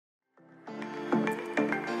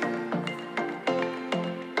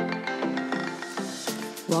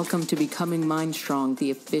Welcome to Becoming MindStrong, the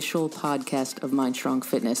official podcast of MindStrong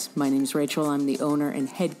Fitness. My name is Rachel. I'm the owner and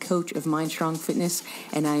head coach of MindStrong Fitness,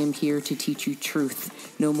 and I am here to teach you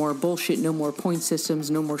truth. No more bullshit, no more point systems,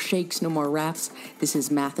 no more shakes, no more raps. This is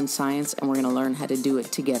math and science, and we're going to learn how to do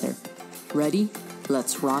it together. Ready?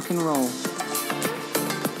 Let's rock and roll.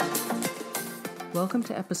 Welcome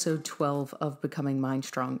to episode 12 of Becoming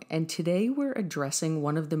MindStrong, and today we're addressing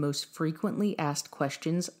one of the most frequently asked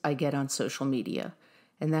questions I get on social media.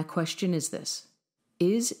 And that question is this: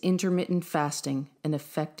 is intermittent fasting an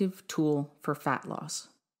effective tool for fat loss?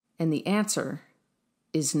 And the answer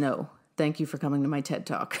is no. Thank you for coming to my TED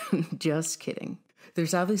Talk. Just kidding.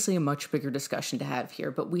 There's obviously a much bigger discussion to have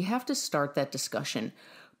here, but we have to start that discussion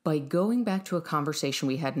by going back to a conversation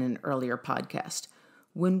we had in an earlier podcast.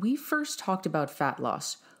 When we first talked about fat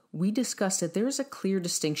loss, we discussed that there's a clear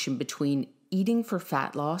distinction between eating for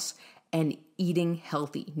fat loss and eating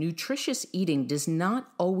healthy. Nutritious eating does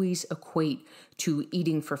not always equate to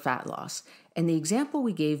eating for fat loss. And the example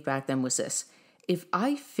we gave back then was this: if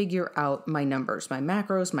I figure out my numbers, my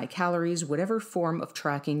macros, my calories, whatever form of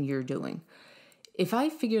tracking you're doing, if I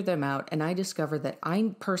figure them out and I discover that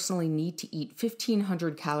I personally need to eat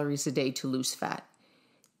 1,500 calories a day to lose fat,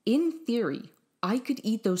 in theory, I could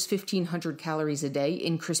eat those 1,500 calories a day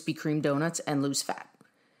in Krispy Kreme donuts and lose fat.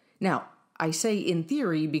 Now, I say in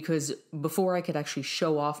theory because before I could actually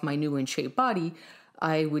show off my new in shape body,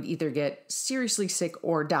 I would either get seriously sick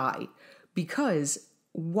or die. Because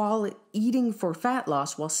while eating for fat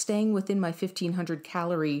loss, while staying within my 1,500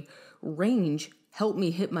 calorie range helped me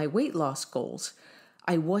hit my weight loss goals,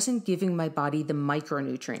 I wasn't giving my body the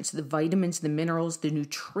micronutrients, the vitamins, the minerals, the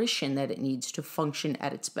nutrition that it needs to function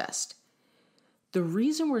at its best. The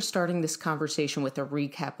reason we're starting this conversation with a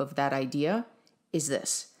recap of that idea is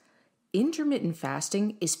this: intermittent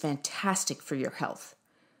fasting is fantastic for your health.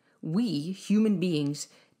 We, human beings,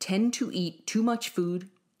 tend to eat too much food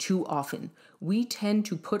too often. We tend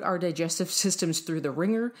to put our digestive systems through the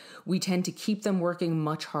ringer. We tend to keep them working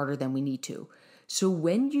much harder than we need to. So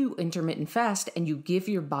when you intermittent fast and you give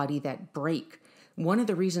your body that break, one of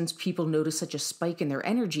the reasons people notice such a spike in their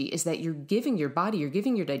energy is that you're giving your body, you're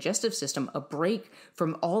giving your digestive system a break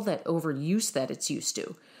from all that overuse that it's used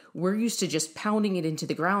to. We're used to just pounding it into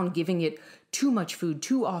the ground, giving it too much food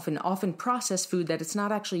too often processed food that it's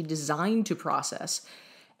not actually designed to process.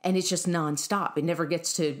 And it's just nonstop. It never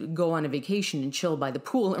gets to go on a vacation and chill by the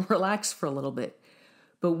pool and relax for a little bit.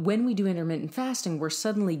 But when we do intermittent fasting, we're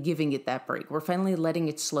suddenly giving it that break. We're finally letting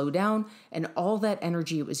it slow down, and all that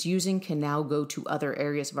energy it was using can now go to other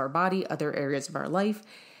areas of our body, other areas of our life,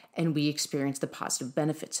 and we experience the positive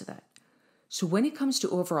benefits of that. So when it comes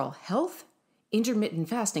to overall health, intermittent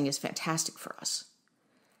fasting is fantastic for us.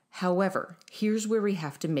 However, here's where we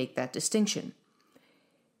have to make that distinction.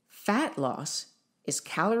 Fat loss is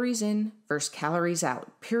calories in versus calories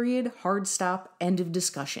out. Period, hard stop, end of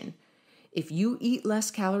discussion. If you eat less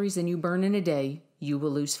calories than you burn in a day, you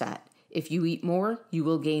will lose fat. If you eat more, you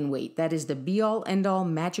will gain weight. That is the be-all, end-all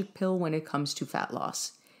magic pill when it comes to fat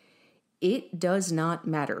loss. It does not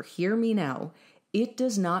matter. Hear me now. It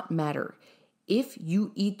does not matter if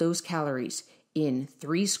you eat those calories in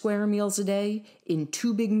 3 square meals a day, in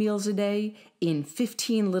 2 big meals a day, in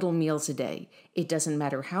 15 little meals a day. It doesn't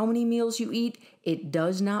matter how many meals you eat. It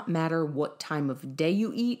does not matter what time of day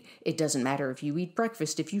you eat. It doesn't matter if you eat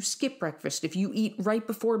breakfast, if you skip breakfast, if you eat right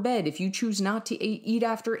before bed, if you choose not to eat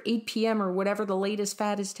after 8 p.m. or whatever the latest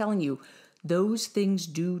fad is telling you. Those things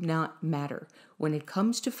do not matter. When it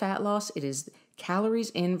comes to fat loss, it is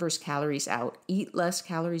calories in versus calories out. Eat less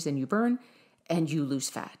calories than you burn, and you lose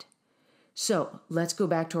fat. So let's go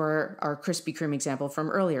back to our Krispy Kreme example from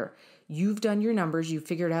earlier. You've done your numbers. You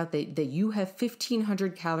figured out that you have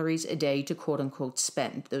 1,500 calories a day to quote unquote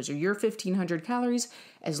spend. Those are your 1,500 calories.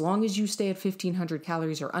 As long as you stay at 1,500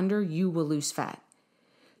 calories or under, you will lose fat.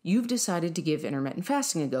 You've decided to give intermittent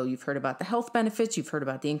fasting a go. You've heard about the health benefits. You've heard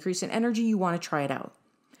about the increase in energy. You want to try it out.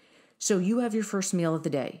 So you have your first meal of the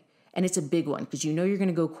day. And it's a big one because you know you're going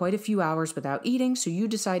to go quite a few hours without eating, so you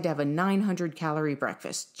decide to have a 900-calorie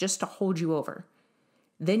breakfast just to hold you over.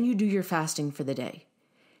 Then you do your fasting for the day.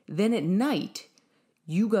 Then at night,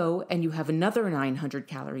 you go and you have another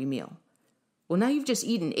 900-calorie meal. Well, now you've just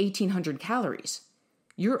eaten 1,800 calories.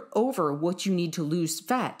 You're over what you need to lose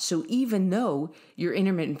fat. So even though you're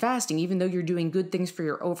intermittent fasting, even though you're doing good things for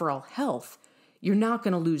your overall health, you're not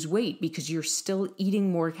going to lose weight because you're still eating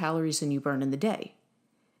more calories than you burn in the day.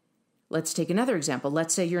 Let's take another example.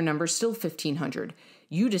 Let's say your number's still 1,500.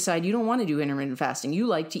 You decide you don't want to do intermittent fasting. You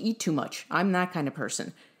like to eat too much. I'm that kind of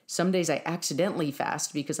person. Some days I accidentally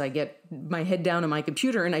fast because I get my head down on my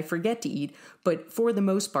computer and I forget to eat. But for the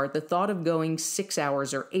most part, the thought of going 6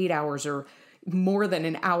 hours or 8 hours or more than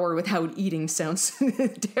an hour without eating sounds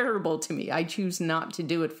terrible to me. I choose not to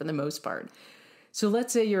do it for the most part. So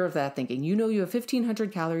let's say you're of that thinking. You know you have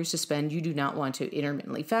 1,500 calories to spend. You do not want to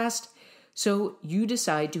intermittently fast. So you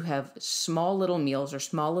decide to have small little meals or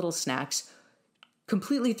small little snacks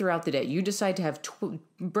completely throughout the day. You decide to have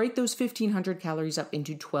break those 1,500 calories up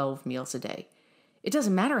into 12 meals a day. It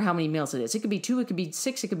doesn't matter how many meals it is. It could be 2, it could be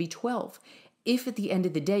 6, it could be 12. If at the end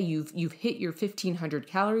of the day you've hit your 1,500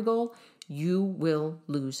 calorie goal, you will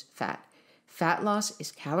lose fat. Fat loss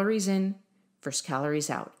is calories in versus calories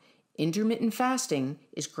out. Intermittent fasting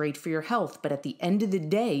is great for your health, but at the end of the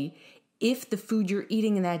day, if the food you're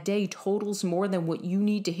eating in that day totals more than what you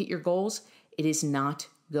need to hit your goals, it is not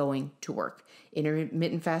going to work.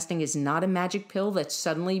 Intermittent fasting is not a magic pill that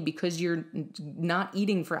suddenly, because you're not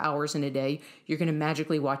eating for hours in a day, you're going to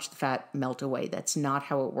magically watch the fat melt away. That's not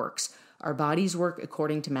how it works. Our bodies work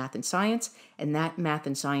according to math and science, and that math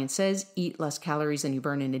and science says eat less calories than you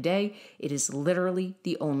burn in a day. It is literally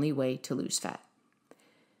the only way to lose fat.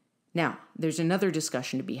 Now, there's another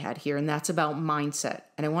discussion to be had here, and that's about mindset.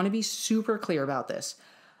 And I want to be super clear about this.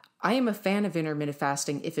 I am a fan of intermittent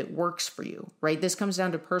fasting if it works for you, right? This comes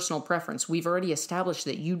down to personal preference. We've already established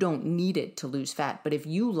that you don't need it to lose fat, but if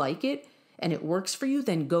you like it and it works for you,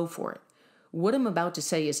 then go for it. What I'm about to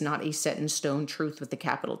say is not a set in stone truth with a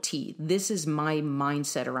capital T. This is my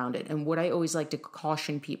mindset around it and what I always like to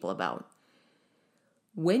caution people about.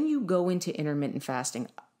 When you go into intermittent fasting,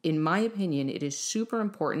 in my opinion, it is super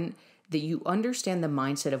important that you understand the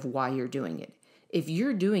mindset of why you're doing it. If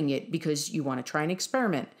you're doing it because you want to try an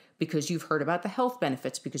experiment, because you've heard about the health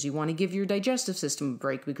benefits, because you want to give your digestive system a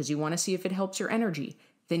break, because you want to see if it helps your energy,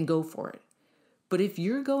 then go for it. But if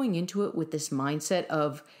you're going into it with this mindset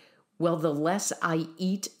of, well, the less I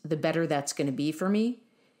eat, the better that's going to be for me,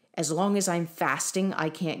 as long as I'm fasting, I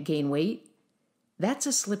can't gain weight, that's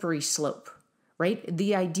a slippery slope, right?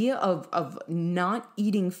 The idea of not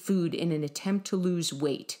eating food in an attempt to lose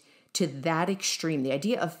weight to that extreme, the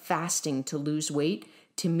idea of fasting to lose weight,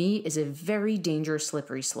 to me is a very dangerous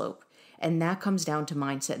slippery slope. And that comes down to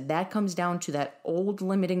mindset. That comes down to that old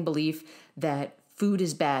limiting belief that food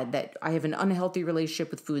is bad, that I have an unhealthy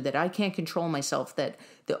relationship with food, that I can't control myself, that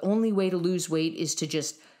the only way to lose weight is to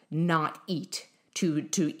just not eat, to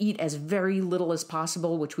eat as very little as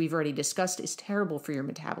possible, which we've already discussed is terrible for your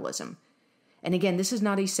metabolism. And again, this is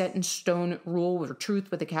not a set in stone rule or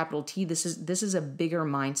truth with a capital T. This is a bigger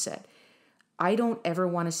mindset. I don't ever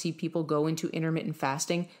want to see people go into intermittent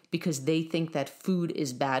fasting because they think that food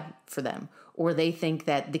is bad for them, or they think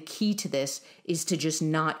that the key to this is to just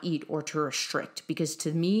not eat or to restrict, because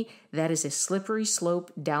to me, that is a slippery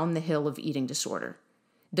slope down the hill of eating disorder.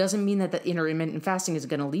 Doesn't mean that the intermittent fasting is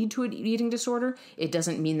going to lead to an eating disorder. It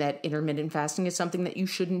doesn't mean that intermittent fasting is something that you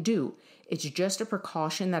shouldn't do. It's just a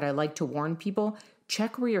precaution that I like to warn people.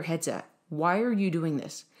 Check where your head's at. Why are you doing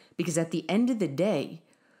this? Because at the end of the day,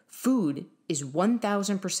 food is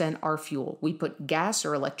 1,000% our fuel. We put gas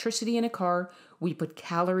or electricity in a car. We put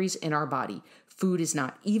calories in our body. Food is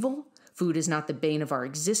not evil. Food is not the bane of our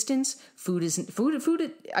existence. Food,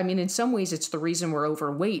 I mean, in some ways it's the reason we're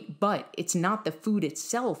overweight, but it's not the food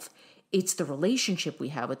itself. It's the relationship we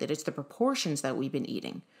have with it. It's the proportions that we've been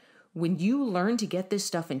eating. When you learn to get this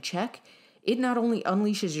stuff in check, it not only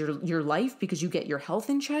unleashes your life because you get your health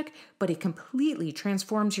in check, but it completely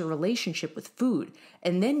transforms your relationship with food.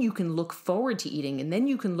 And then you can look forward to eating. And then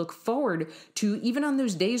you can look forward to, even on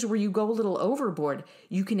those days where you go a little overboard,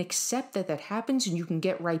 you can accept that happens and you can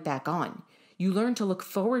get right back on. You learn to look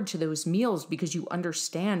forward to those meals because you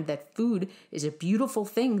understand that food is a beautiful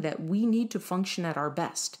thing that we need to function at our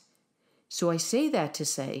best. So I say that to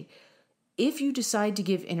say, if you decide to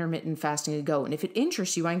give intermittent fasting a go, and if it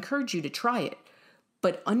interests you, I encourage you to try it.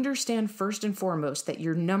 But understand first and foremost that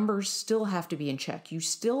your numbers still have to be in check. You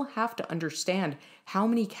still have to understand how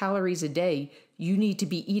many calories a day you need to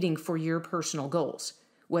be eating for your personal goals.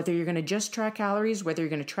 Whether you're going to just track calories, whether you're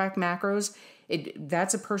going to track macros,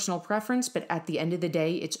 that's a personal preference. But at the end of the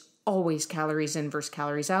day, it's always calories in versus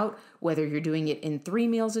calories out, whether you're doing it in 3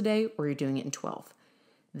 meals a day or you're doing it in 12.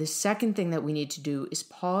 The second thing that we need to do is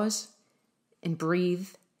pause and breathe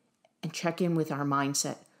and check in with our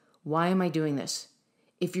mindset. Why am I doing this?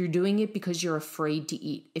 If you're doing it because you're afraid to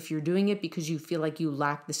eat, if you're doing it because you feel like you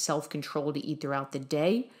lack the self-control to eat throughout the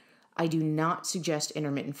day, I do not suggest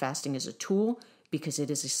intermittent fasting as a tool because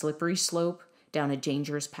it is a slippery slope down a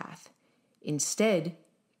dangerous path. Instead,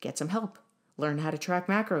 get some help. Learn how to track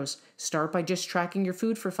macros. Start by just tracking your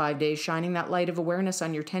food for 5 days, shining that light of awareness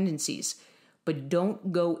on your tendencies. But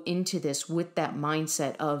don't go into this with that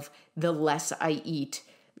mindset of the less I eat,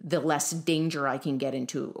 the less danger I can get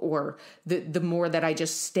into, or the more that I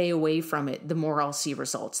just stay away from it, the more I'll see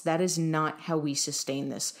results. That is not how we sustain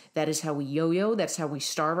this. That is how we yo-yo. That's how we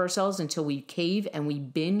starve ourselves until we cave and we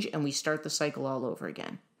binge and we start the cycle all over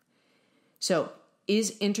again. So,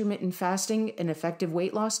 is intermittent fasting an effective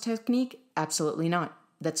weight loss technique? Absolutely not.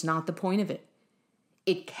 That's not the point of it.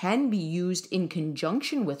 It can be used in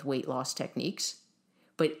conjunction with weight loss techniques,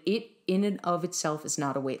 but it in and of itself is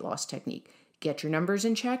not a weight loss technique. Get your numbers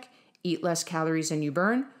in check, eat less calories than you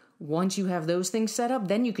burn. Once you have those things set up,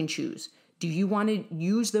 then you can choose. Do you want to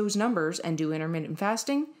use those numbers and do intermittent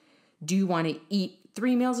fasting? Do you want to eat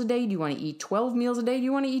 3 meals a day? Do you want to eat 12 meals a day? Do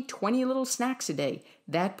you want to eat 20 little snacks a day?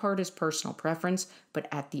 That part is personal preference, but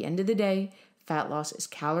at the end of the day, fat loss is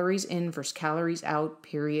calories in versus calories out,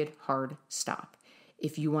 period, hard stop.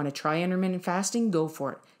 If you want to try intermittent fasting, go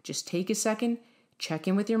for it. Just take a second, check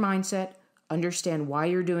in with your mindset, understand why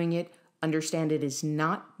you're doing it, understand it is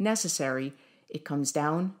not necessary. It comes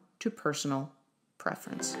down to personal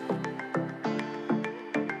preference.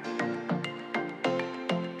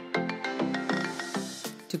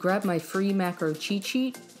 To grab my free macro cheat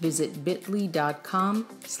sheet, visit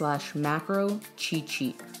bit.ly.com/macro cheat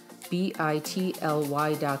sheet.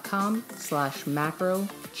 bit.ly.com/macro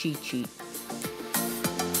cheat sheet.